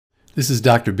This is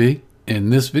Dr. B.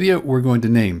 In this video, we're going to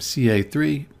name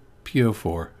Ca3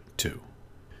 PO4 2.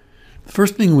 The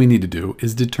first thing we need to do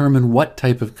is determine what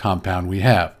type of compound we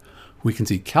have. We can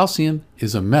see calcium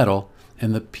is a metal,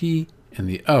 and the P and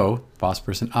the O,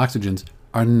 phosphorus and oxygens,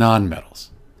 are nonmetals.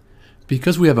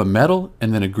 Because we have a metal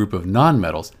and then a group of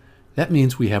nonmetals, that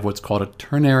means we have what's called a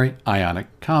ternary ionic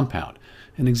compound.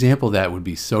 An example of that would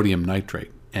be sodium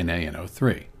nitrate,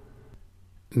 NaNO3.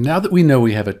 Now that we know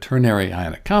we have a ternary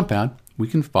ionic compound, we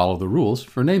can follow the rules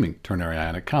for naming ternary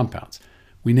ionic compounds.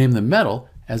 We name the metal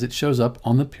as it shows up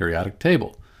on the periodic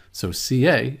table. So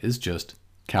Ca is just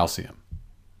calcium.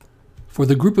 For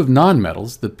the group of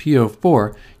nonmetals, the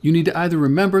PO4, you need to either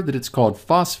remember that it's called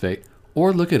phosphate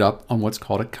or look it up on what's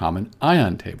called a common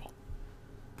ion table.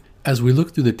 As we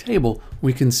look through the table,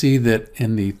 we can see that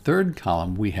in the third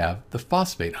column we have the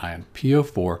phosphate ion,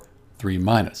 PO4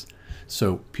 3-.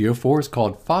 So PO4 is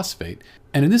called phosphate,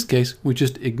 and in this case we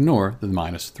just ignore the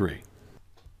 -3.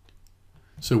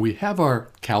 So we have our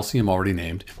calcium already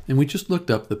named, and we just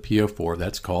looked up the PO4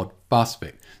 that's called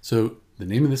phosphate. So the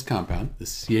name of this compound, the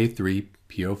Ca3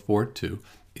 PO4 2,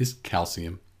 is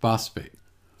calcium phosphate.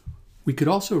 We could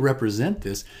also represent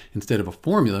this, instead of a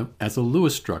formula, as a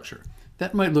Lewis structure.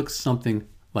 That might look something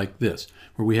like this,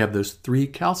 where we have those 3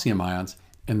 calcium ions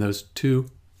and those 2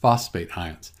 phosphate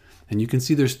ions. And you can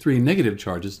see there's 3 negative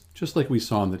charges, just like we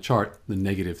saw in the chart, the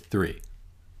 -3.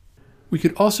 We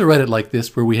could also write it like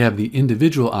this, where we have the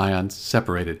individual ions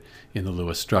separated in the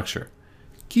Lewis structure.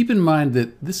 Keep in mind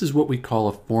that this is what we call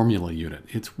a formula unit.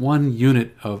 It's one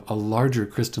unit of a larger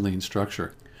crystalline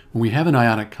structure. When we have an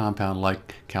ionic compound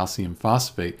like calcium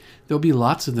phosphate, there'll be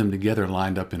lots of them together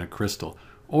lined up in a crystal.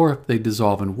 Or if they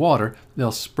dissolve in water,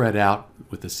 they'll spread out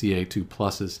with the Ca2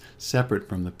 pluses separate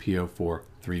from the PO4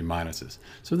 3-.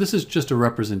 So this is just a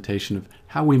representation of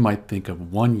how we might think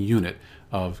of one unit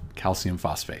of calcium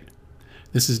phosphate.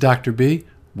 This is Dr. B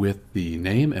with the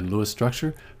name and Lewis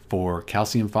structure for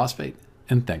calcium phosphate,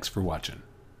 and thanks for watching.